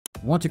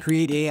Want to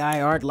create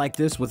AI art like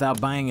this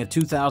without buying a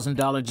 $2,000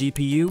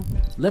 GPU?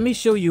 Let me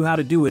show you how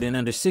to do it in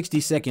under 60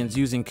 seconds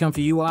using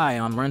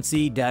ComfyUI on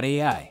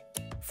RunC.AI.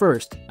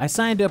 First, I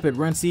signed up at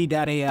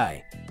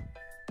RunC.AI,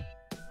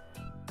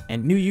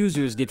 and new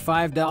users get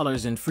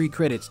 $5 in free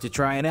credits to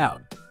try it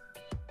out.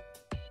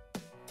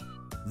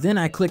 Then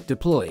I clicked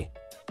Deploy,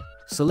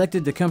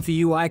 selected the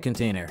ComfyUI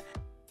container,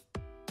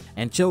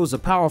 and chose a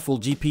powerful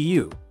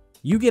GPU.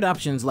 You get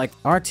options like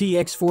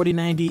RTX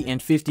 4090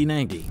 and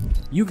 5090.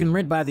 You can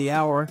rent by the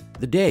hour,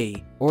 the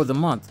day, or the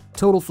month,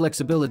 total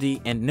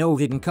flexibility and no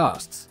hidden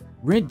costs.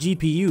 Rent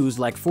GPUs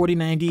like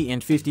 4090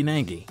 and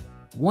 5090.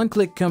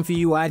 One-click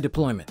ComfyUI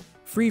deployment.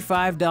 Free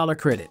 $5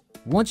 credit.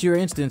 Once your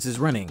instance is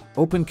running,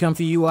 open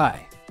ComfyUI.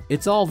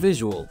 It's all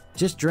visual.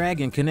 Just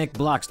drag and connect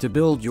blocks to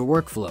build your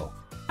workflow.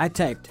 I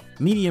typed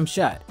medium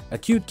shot, a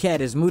cute cat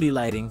is moody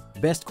lighting,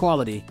 best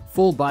quality,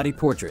 full body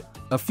portrait.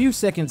 A few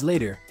seconds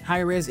later,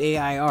 high-res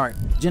AI art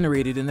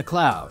generated in the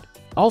cloud.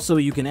 Also,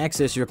 you can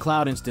access your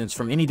cloud instance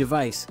from any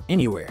device,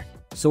 anywhere.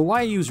 So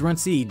why use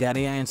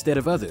RunC.AI instead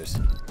of others?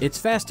 It's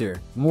faster,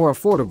 more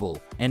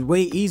affordable, and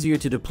way easier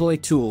to deploy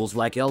tools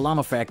like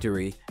LLM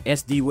Factory,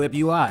 SD Web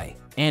UI,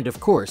 and of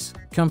course,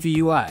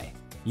 ComfyUI.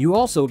 You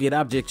also get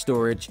object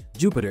storage,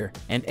 Jupyter,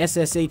 and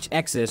SSH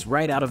access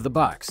right out of the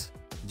box.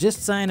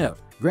 Just sign up,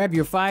 grab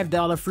your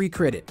 $5 free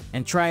credit,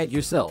 and try it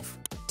yourself.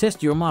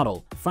 Test your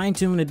model,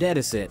 fine-tune a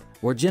dataset,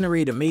 or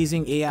generate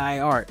amazing AI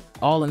art,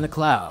 all in the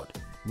cloud.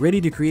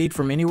 Ready to create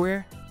from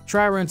anywhere?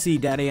 Try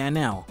RunC.AI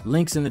now,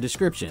 links in the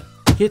description.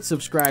 Hit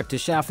subscribe to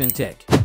Schaffen Tech.